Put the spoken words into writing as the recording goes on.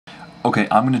Okay,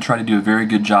 I'm going to try to do a very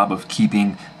good job of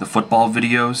keeping the football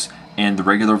videos and the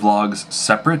regular vlogs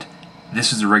separate.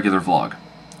 This is a regular vlog.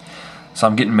 So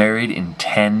I'm getting married in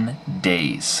 10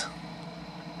 days.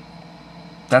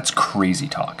 That's crazy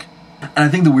talk. And I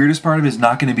think the weirdest part of it is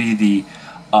not going to be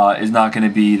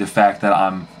the fact that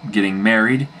I'm getting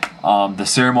married. The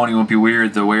ceremony won't be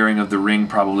weird. The wearing of the ring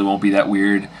probably won't be that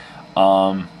weird.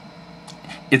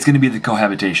 It's going to be the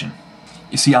cohabitation.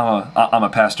 You see, I'm a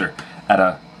pastor at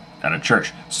a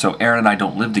church, so Aaron and I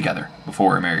don't live together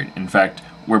before we're married. In fact,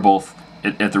 we're both,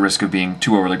 at the risk of being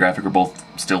too overly graphic, we're both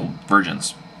still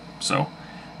virgins. So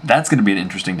that's going to be an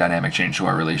interesting dynamic change to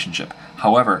our relationship.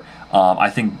 However, I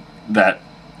think that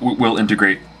we'll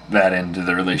integrate that into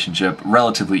the relationship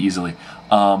relatively easily.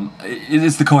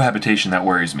 It's the cohabitation that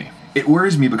worries me. It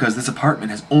worries me because this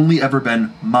apartment has only ever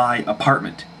been my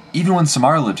apartment. Even when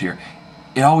Samara lived here,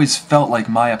 it always felt like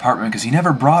my apartment because he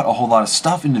never brought a whole lot of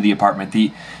stuff into the apartment.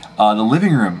 The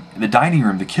living room, the dining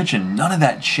room, the kitchen, none of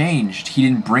that changed. He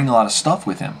didn't bring a lot of stuff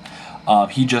with him.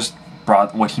 He just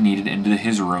brought what he needed into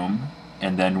his room,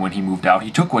 and then when he moved out,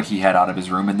 he took what he had out of his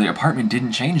room, and the apartment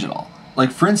didn't change at all.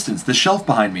 Like, for instance, the shelf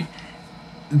behind me.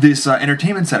 This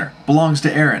entertainment center belongs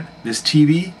to Erin. This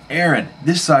TV, Erin.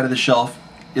 This side of the shelf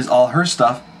is all her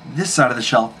stuff. This side of the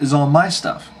shelf is all my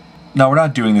stuff. Now, we're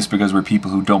not doing this because we're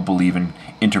people who don't believe in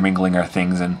intermingling our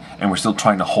things, and we're still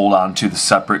trying to hold on to the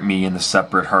separate me and the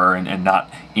separate her and not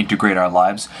integrate our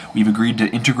lives. We've agreed to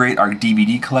integrate our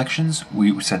DVD collections.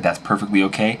 We said that's perfectly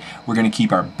okay. We're going to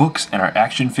keep our books and our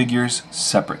action figures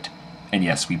separate. And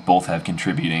yes, we both have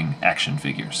contributing action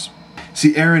figures.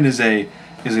 See, Aaron is a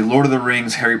Lord of the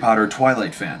Rings, Harry Potter,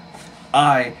 Twilight fan.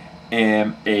 I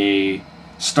am a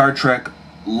Star Trek,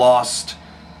 Lost,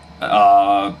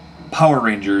 Power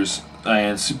Rangers,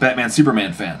 and Batman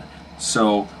Superman fan.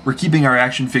 So we're keeping our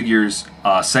action figures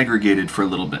segregated for a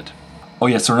little bit. Oh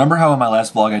yeah, so remember how in my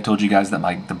last vlog I told you guys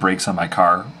that the brakes on my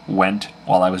car went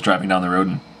while I was driving down the road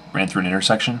and ran through an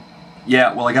intersection?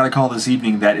 Yeah, well, I got a call this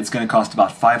evening that it's going to cost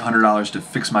about $500 to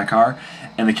fix my car,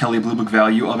 and the Kelley Blue Book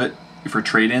value of it for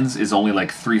trade-ins is only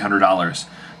like $300.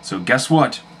 So guess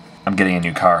what? I'm getting a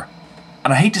new car.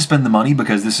 And I hate to spend the money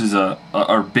because this is a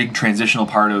big transitional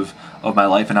part of my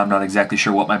life, and I'm not exactly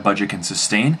sure what my budget can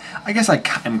sustain. I guess I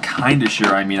am kind of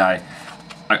sure. I mean,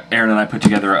 Aaron and I put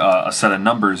together a set of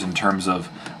numbers in terms of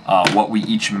what we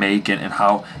each make and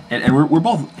how, and we're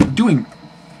both doing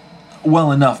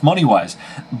well enough money-wise,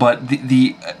 but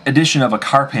the addition of a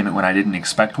car payment when I didn't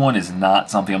expect one is not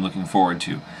something I'm looking forward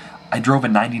to. I drove a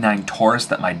 '99 Taurus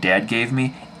that my dad gave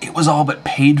me. It was all but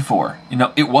paid for. You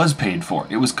know, it was paid for.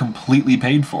 It was completely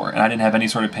paid for, and I didn't have any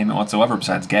sort of payment whatsoever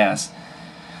besides gas.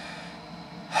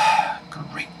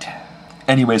 Great.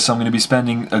 Anyway, so I'm going to be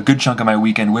spending a good chunk of my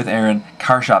weekend with Aaron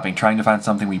car shopping, trying to find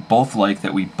something we both like,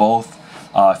 that we both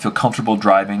feel comfortable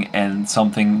driving, and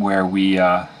something where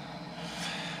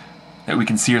that we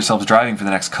can see ourselves driving for the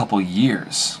next couple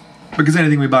years. Because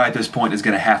anything we buy at this point is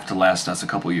going to have to last us a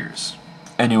couple years.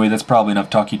 Anyway, that's probably enough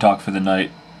talky talk for the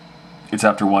night. It's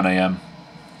after 1 a.m.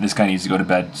 This guy needs to go to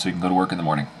bed so he can go to work in the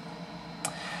morning.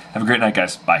 Have a great night,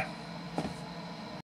 guys. Bye.